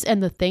shots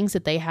and the things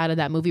that they had in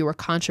that movie were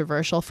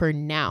controversial for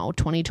now,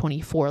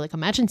 2024. Like,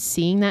 imagine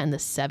seeing that in the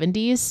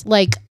 70s.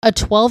 Like, a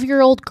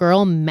 12-year-old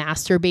girl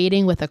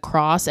masturbating with a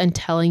cross and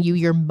telling you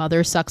your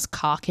mother sucks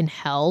cock in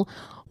hell.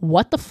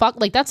 What the fuck?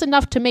 Like, that's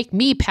enough to make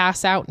me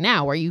pass out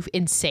now. Are you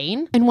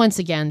insane? And once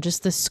again,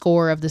 just the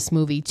score of this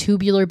movie,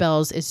 Tubular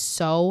Bells, is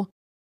so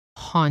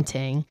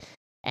haunting,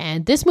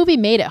 and this movie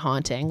made it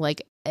haunting.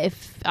 Like,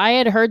 if I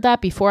had heard that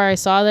before I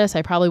saw this,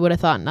 I probably would have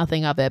thought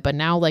nothing of it, but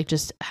now, like,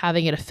 just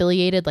having it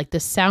affiliated, like,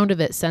 the sound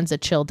of it sends a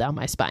chill down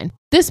my spine.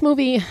 This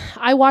movie,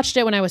 I watched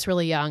it when I was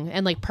really young,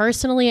 and like,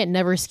 personally, it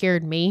never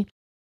scared me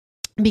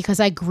because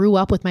I grew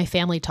up with my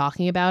family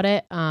talking about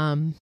it.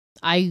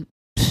 I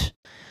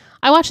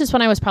watched this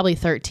when I was probably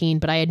 13,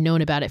 but I had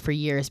known about it for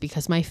years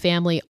because my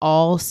family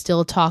all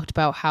still talked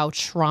about how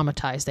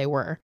traumatized they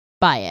were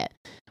by it.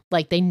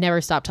 Like, they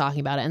never stopped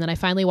talking about it. And then I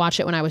finally watched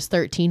it when I was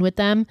 13 with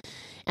them.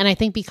 And I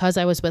think because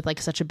I was with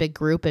like such a big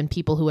group and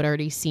people who had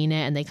already seen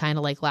it and they kind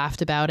of like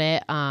laughed about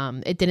it,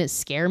 it didn't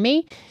scare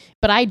me.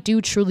 But I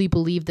do truly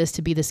believe this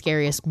to be the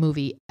scariest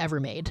movie ever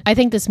made. I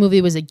think this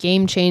movie was a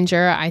game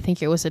changer. I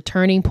think it was a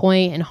turning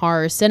point in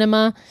horror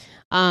cinema.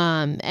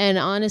 And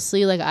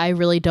honestly, like, I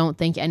really don't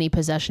think any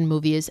possession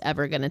movie is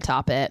ever going to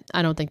top it.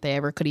 I don't think they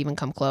ever could even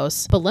come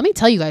close. But let me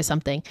tell you guys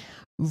something.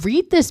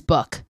 Read this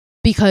book,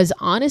 because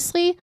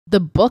honestly, the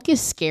book is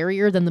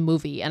scarier than the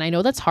movie. And I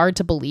know that's hard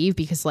to believe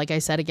because, like I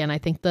said, again, I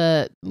think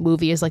the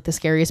movie is like the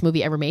scariest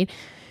movie ever made.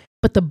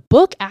 But the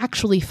book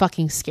actually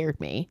fucking scared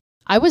me.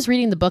 I was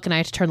reading the book and I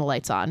had to turn the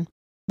lights on.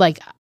 Like,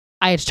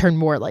 I had to turn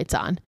more lights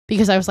on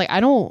because I was like,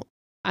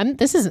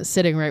 this isn't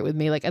sitting right with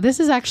me. Like,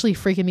 this is actually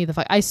freaking me the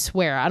fuck. I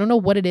swear, I don't know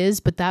what it is,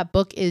 but that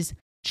book is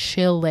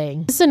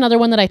chilling. This is another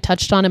one that I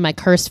touched on in my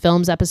Cursed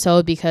Films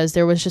episode because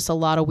there was just a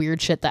lot of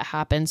weird shit that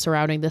happened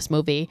surrounding this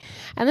movie.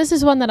 And this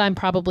is one that I'm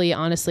probably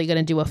honestly going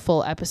to do a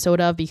full episode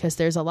of because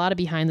there's a lot of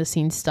behind the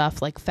scenes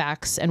stuff, like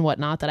facts and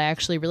whatnot, that I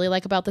actually really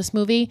like about this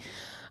movie.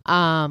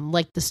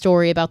 Like the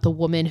story about the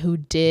woman who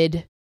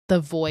did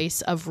the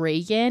voice of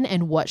Reagan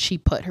and what she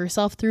put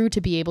herself through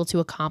to be able to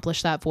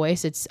accomplish that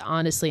voice. It's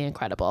honestly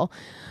incredible.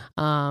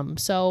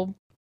 So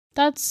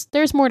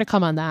there's more to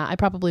come on that. I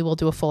probably will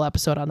do a full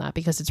episode on that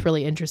because it's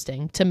really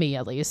interesting to me,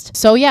 at least.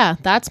 So yeah,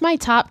 that's my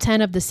top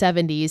 10 of the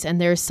 70s.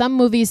 And there's some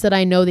movies that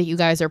I know that you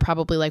guys are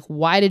probably like,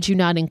 why did you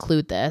not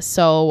include this?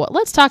 So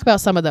let's talk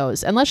about some of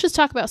those, and let's just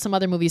talk about some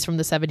other movies from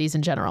the 70s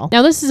in general.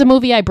 Now, this is a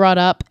movie I brought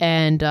up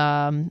and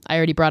I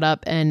already brought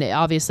up, and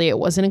obviously it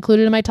wasn't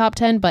included in my top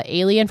 10, but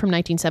Alien from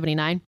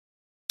 1979.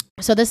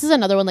 So this is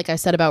another one, like I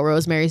said about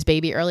Rosemary's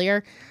Baby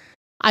earlier.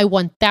 I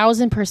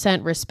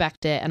 1000%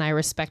 respect it, and I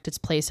respect its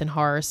place in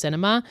horror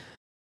cinema.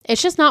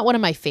 It's just not one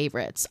of my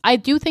favorites. I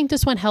do think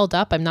this one held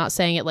up. I'm not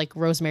saying it like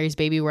Rosemary's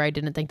Baby where I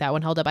didn't think that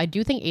one held up. I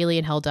do think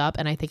Alien held up,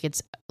 and I think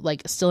it's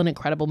like still an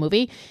incredible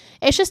movie.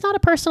 It's just not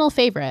a personal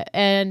favorite.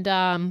 And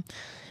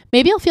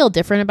maybe I'll feel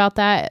different about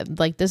that.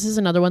 Like, this is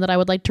another one that I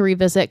would like to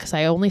revisit because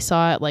I only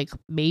saw it like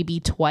maybe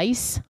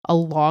twice a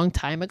long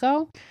time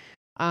ago.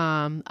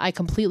 I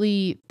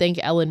completely think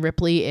Ellen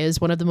Ripley is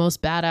one of the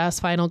most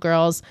badass final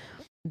girls.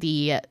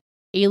 The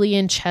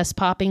alien chest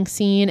popping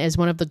scene is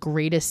one of the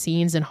greatest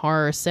scenes in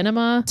horror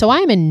cinema. So I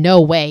am in no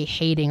way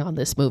hating on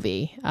this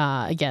movie.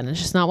 Again,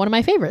 it's just not one of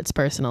my favorites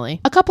personally.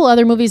 A couple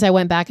other movies I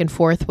went back and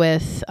forth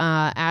with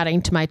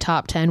adding to my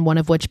top 10, one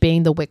of which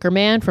being The Wicker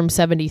Man from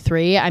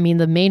 73. I mean,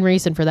 the main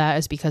reason for that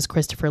is because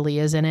Christopher Lee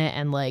is in it,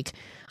 and like,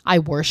 I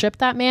worship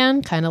that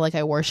man, kind of like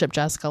I worship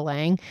Jessica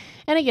Lange.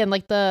 And again,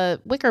 like, The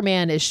Wicker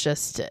Man is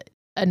just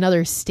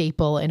another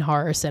staple in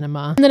horror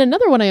cinema. And then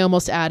another one I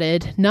almost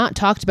added, not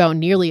talked about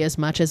nearly as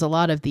much as a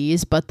lot of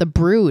these, but The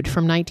Brood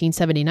from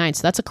 1979.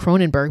 So that's a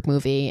Cronenberg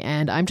movie,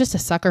 and I'm just a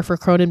sucker for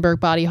Cronenberg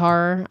body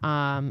horror.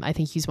 I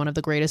think he's one of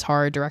the greatest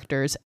horror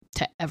directors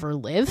to ever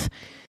live.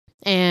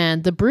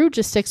 And the brew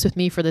just sticks with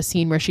me for the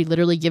scene where she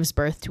literally gives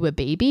birth to a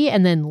baby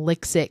and then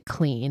licks it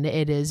clean.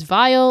 It is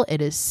vile,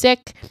 it is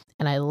sick,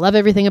 and I love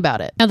everything about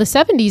it. Now, the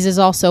 70s is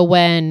also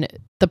when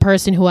the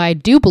person who I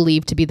do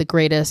believe to be the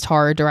greatest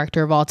horror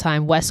director of all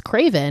time, Wes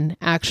Craven,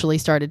 actually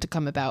started to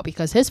come about,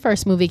 because his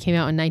first movie came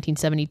out in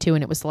 1972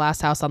 and it was The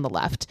Last House on the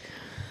Left.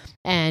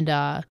 And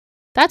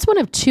that's one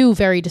of two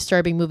very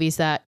disturbing movies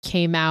that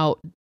came out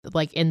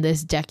like in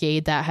this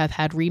decade that have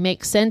had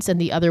remakes since,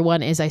 and the other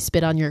one is I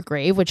Spit on Your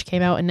Grave, which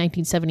came out in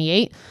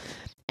 1978.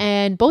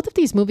 And both of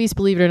these movies,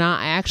 believe it or not,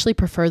 I actually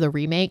prefer the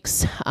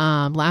remakes.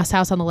 Last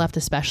House on the Left,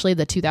 especially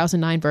the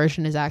 2009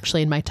 version, is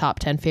actually in my top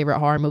 10 favorite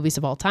horror movies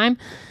of all time,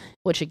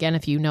 which again,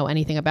 if you know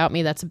anything about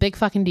me, that's a big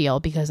fucking deal,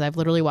 because I've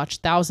literally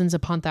watched thousands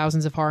upon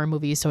thousands of horror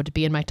movies, so to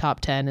be in my top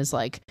 10 is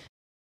like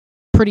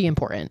pretty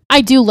important.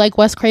 I do like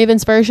Wes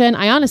Craven's version.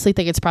 I honestly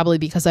think it's probably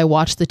because I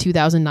watched the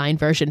 2009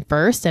 version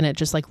first and it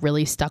just like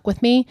really stuck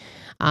with me.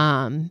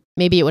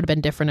 Maybe it would have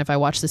been different if I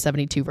watched the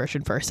 72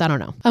 version first. I don't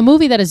know. A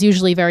movie that is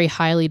usually very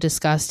highly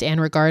discussed and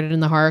regarded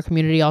in the horror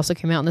community also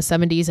came out in the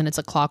 70s, and it's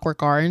A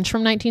Clockwork Orange from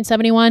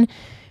 1971.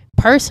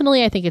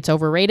 Personally, I think it's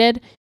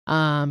overrated.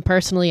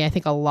 Personally, I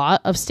think a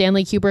lot of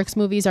Stanley Kubrick's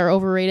movies are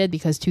overrated,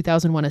 because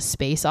 2001: A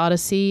Space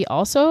Odyssey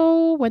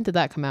also, when did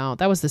that come out?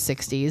 That was the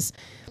 60s.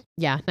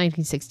 Yeah,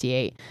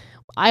 1968.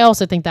 I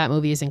also think that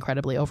movie is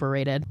incredibly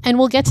overrated. And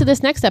we'll get to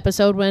this next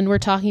episode when we're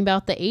talking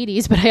about the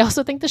 80s, but I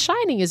also think The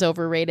Shining is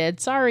overrated.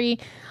 Sorry.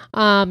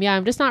 Yeah,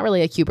 I'm just not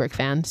really a Kubrick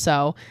fan.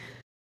 So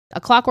A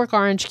Clockwork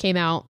Orange came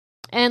out,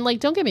 and like,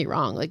 don't get me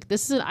wrong, like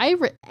this is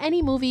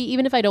any movie,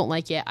 even if I don't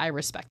like it, I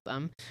respect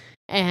them.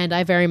 And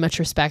I very much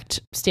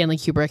respect Stanley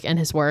Kubrick and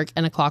his work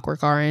and A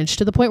Clockwork Orange,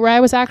 to the point where I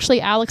was actually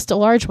Alex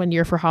DeLarge one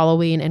year for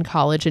Halloween in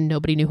college, and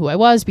nobody knew who I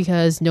was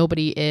because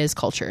nobody is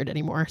cultured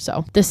anymore.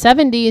 So the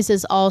 70s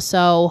is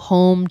also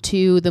home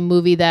to the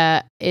movie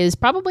that is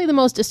probably the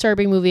most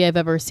disturbing movie I've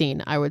ever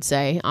seen, I would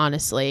say,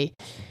 honestly.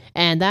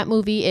 And that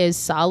movie is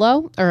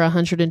Salo, or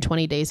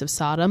 120 Days of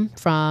Sodom,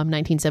 from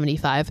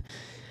 1975.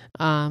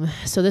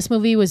 So this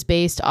movie was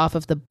based off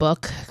of the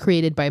book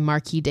created by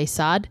Marquis de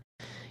Sade.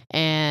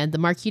 And the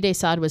Marquis de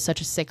Sade was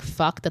such a sick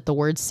fuck that the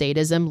word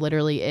sadism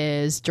literally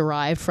is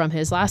derived from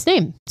his last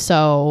name.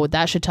 So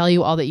that should tell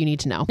you all that you need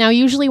to know. Now,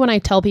 usually when I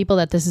tell people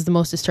that this is the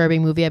most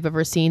disturbing movie I've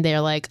ever seen,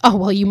 they're like, oh,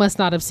 well, you must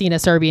not have seen a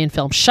Serbian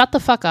film. Shut the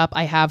fuck up.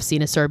 I have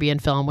seen a Serbian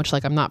film, which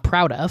like I'm not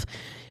proud of,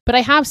 but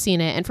I have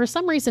seen it. And for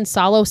some reason,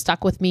 Salo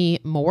stuck with me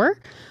more.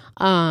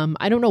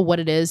 I don't know what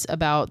it is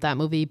about that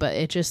movie, but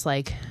it just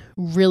like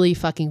really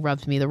fucking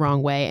rubbed me the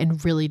wrong way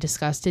and really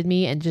disgusted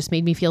me and just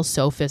made me feel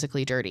so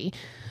physically dirty.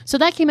 So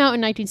that came out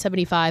in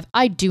 1975.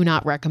 I do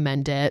not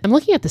recommend it. I'm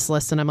looking at this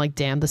list and I'm like,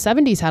 damn, the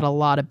 70s had a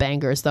lot of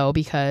bangers though,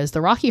 because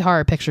the Rocky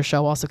Horror Picture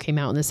Show also came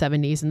out in the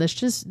 70s, and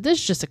this is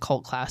just a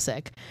cult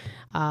classic.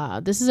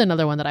 This is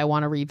another one that I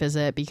want to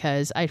revisit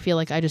because I feel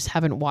like I just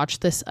haven't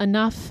watched this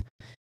enough,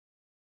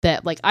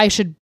 that like I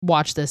should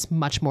watch this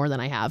much more than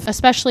I have,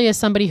 especially as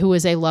somebody who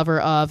is a lover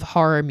of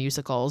horror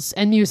musicals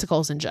and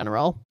musicals in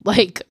general,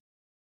 like,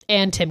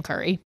 and Tim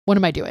Curry. What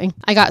am I doing?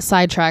 I got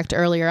sidetracked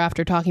earlier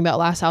after talking about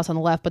Last House on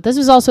the Left, but this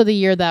was also the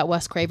year that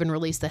Wes Craven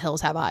released The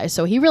Hills Have Eyes.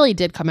 So he really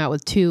did come out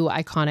with two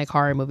iconic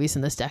horror movies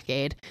in this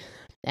decade.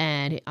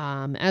 And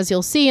as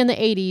you'll see in the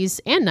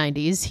 80s and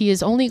 90s, he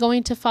is only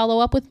going to follow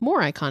up with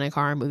more iconic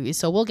horror movies.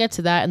 So we'll get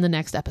to that in the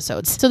next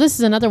episodes. So this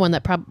is another one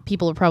that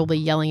people are probably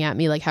yelling at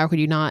me, like, how could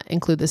you not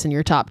include this in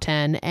your top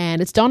 10?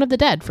 And it's Dawn of the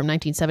Dead from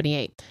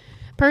 1978.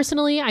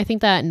 Personally, I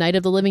think that Night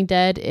of the Living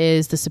Dead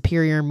is the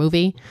superior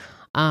movie.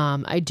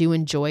 I do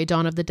enjoy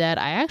Dawn of the Dead.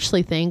 I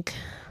actually think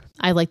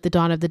I like the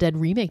Dawn of the Dead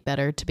remake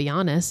better, to be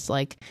honest.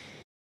 Like,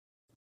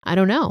 I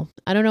don't know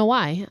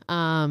why.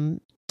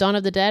 Dawn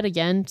of the Dead,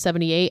 again,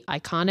 78,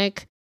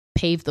 iconic,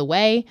 paved the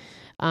way.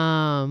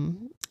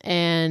 And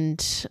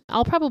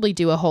I'll probably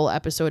do a whole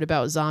episode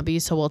about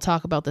zombies, so we'll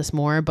talk about this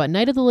more. But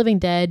Night of the Living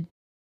Dead,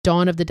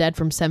 Dawn of the Dead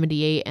from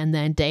 78, and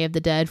then Day of the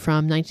Dead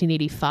from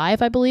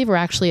 1985, I believe, are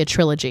actually a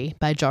trilogy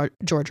by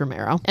George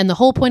Romero. And the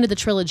whole point of the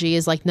trilogy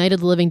is, like, Night of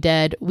the Living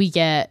Dead, we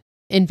get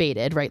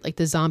invaded, right? Like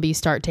the zombies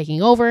start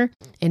taking over.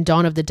 In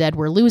Dawn of the Dead,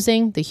 we're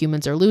losing. The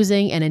humans are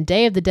losing. And in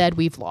Day of the Dead,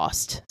 we've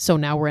lost. So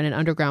now we're in an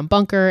underground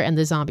bunker and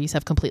the zombies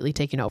have completely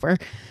taken over.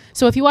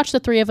 So if you watch the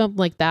three of them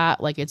like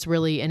that, like, it's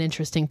really an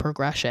interesting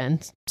progression.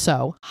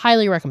 So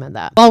highly recommend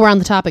that. While we're on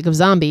the topic of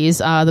zombies,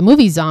 the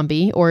movie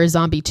Zombie, or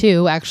Zombie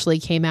 2, actually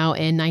came out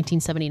in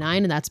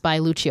 1979, and that's by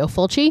Lucio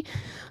Fulci.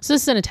 So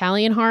this is an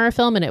Italian horror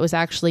film, and it was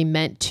actually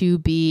meant to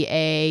be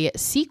a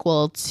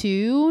sequel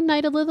to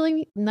Night of the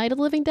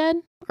Living Dead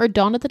or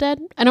Dawn of the Dead.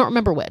 I don't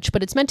remember which,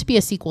 but it's meant to be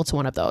a sequel to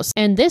one of those.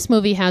 And this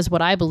movie has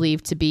what I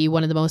believe to be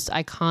one of the most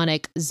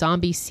iconic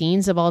zombie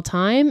scenes of all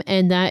time,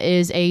 and that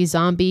is a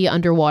zombie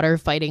underwater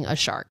fighting a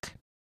shark.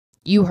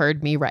 You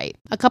heard me right.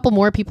 A couple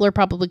more people are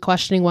probably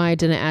questioning why I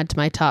didn't add to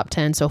my top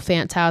 10. So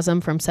Phantasm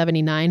from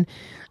 79.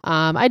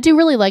 I do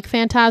really like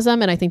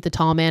Phantasm, and I think the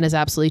tall man is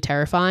absolutely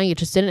terrifying. It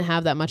just didn't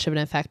have that much of an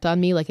effect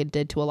on me like it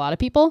did to a lot of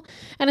people.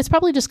 And it's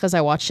probably just because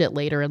I watched it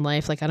later in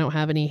life. Like, I don't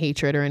have any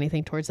hatred or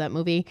anything towards that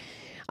movie.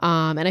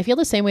 And I feel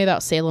the same way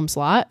about Salem's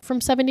Lot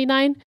from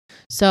 79.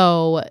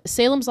 So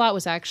Salem's Lot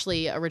was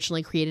actually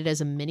originally created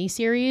as a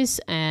miniseries,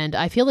 and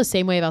I feel the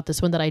same way about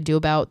this one that I do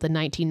about the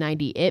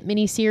 1990 It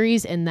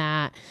miniseries, in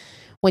that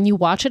when you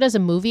watch it as a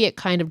movie, it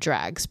kind of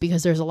drags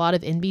because there's a lot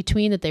of in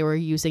between that they were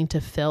using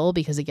to fill,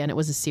 because again, it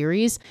was a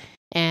series.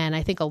 And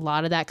I think a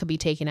lot of that could be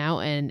taken out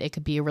and it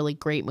could be a really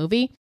great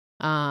movie.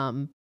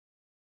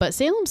 But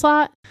Salem's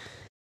Lot,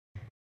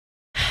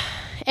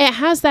 it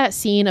has that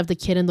scene of the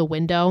kid in the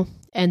window,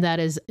 and that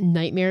is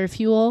nightmare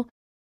fuel,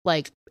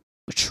 like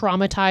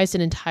traumatized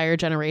an entire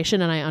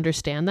generation. And I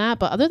understand that.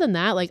 But other than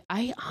that, like,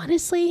 I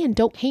honestly, and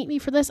don't hate me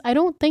for this, I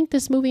don't think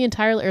this movie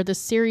entirely, or this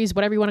series,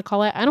 whatever you want to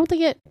call it, I don't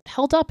think it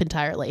held up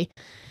entirely.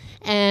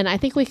 And I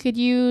think we could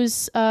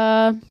use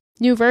a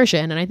new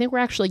version. And I think we're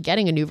actually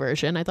getting a new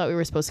version. I thought we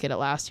were supposed to get it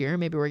last year.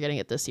 Maybe we're getting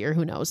it this year.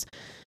 Who knows?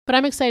 But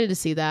I'm excited to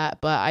see that.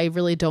 But I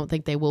really don't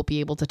think they will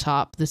be able to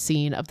top the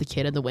scene of the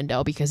kid in the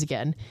window, because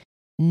again,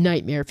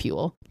 nightmare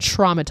fuel,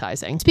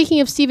 traumatizing.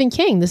 Speaking of Stephen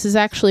King, this is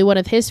actually one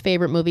of his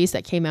favorite movies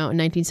that came out in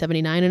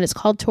 1979, and it's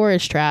called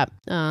Tourist Trap.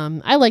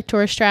 I like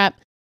Tourist Trap.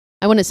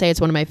 I wouldn't say it's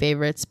one of my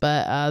favorites,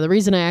 but the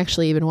reason I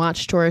actually even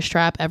watched Tourist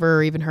Trap ever,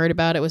 or even heard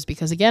about it, was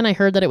because, again, I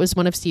heard that it was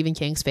one of Stephen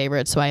King's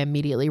favorites, so I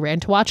immediately ran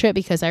to watch it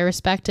because I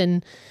respect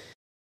and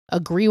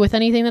agree with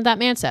anything that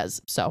man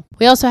says. So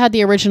we also had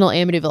the original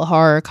Amityville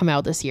Horror come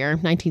out this year,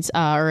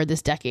 or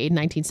this decade,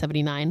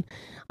 1979.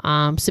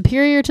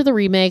 Superior to the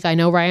remake. I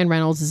know Ryan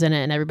Reynolds is in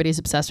it and everybody's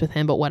obsessed with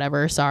him, but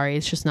whatever. Sorry,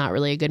 it's just not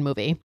really a good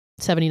movie.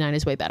 79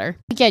 is way better.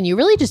 Again, you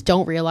really just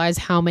don't realize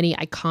how many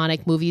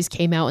iconic movies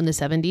came out in the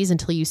 70s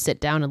until you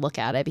sit down and look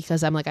at it,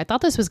 because I'm like, I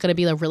thought this was going to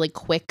be a really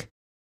quick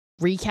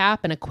recap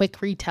and a quick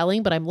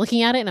retelling, but I'm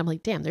looking at it and I'm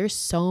like, damn, there's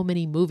so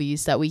many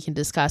movies that we can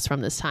discuss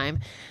from this time.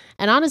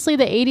 And honestly,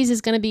 the 80s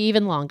is going to be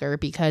even longer,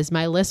 because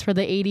my list for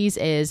the 80s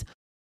is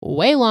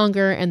way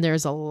longer, and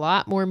there's a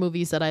lot more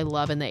movies that I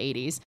love in the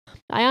 80s.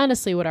 I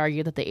honestly would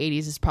argue that the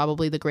 80s is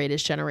probably the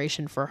greatest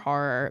generation for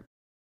horror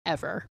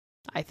ever.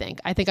 I think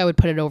I would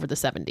put it over the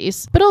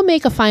 70s. But I'll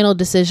make a final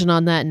decision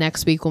on that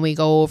next week when we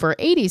go over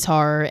 80s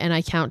horror and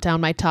I count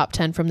down my top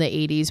 10 from the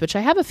 80s, which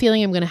I have a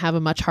feeling I'm going to have a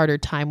much harder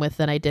time with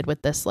than I did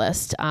with this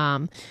list.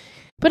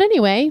 But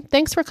anyway,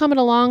 thanks for coming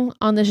along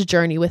on this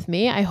journey with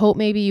me. I hope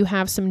maybe you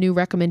have some new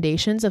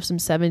recommendations of some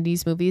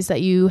 70s movies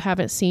that you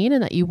haven't seen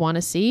and that you want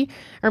to see,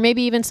 or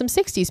maybe even some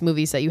 60s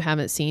movies that you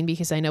haven't seen,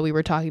 because I know we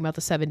were talking about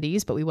the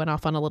 70s, but we went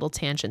off on a little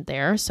tangent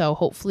there. So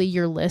hopefully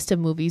your list of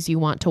movies you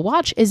want to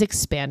watch is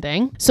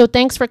expanding. So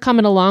thanks for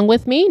coming along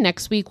with me.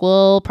 Next week,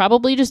 we'll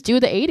probably just do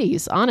the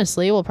 80s.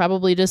 Honestly, we'll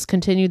probably just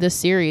continue this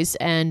series.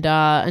 And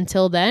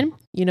until then,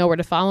 you know where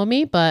to follow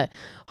me, but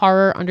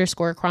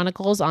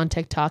horror_chronicles on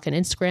TikTok and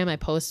Instagram. I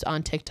post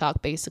on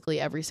TikTok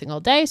basically every single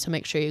day, so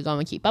make sure you go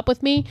and keep up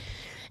with me.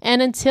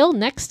 And until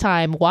next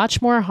time,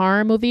 watch more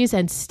horror movies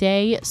and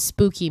stay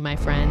spooky, my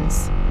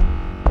friends.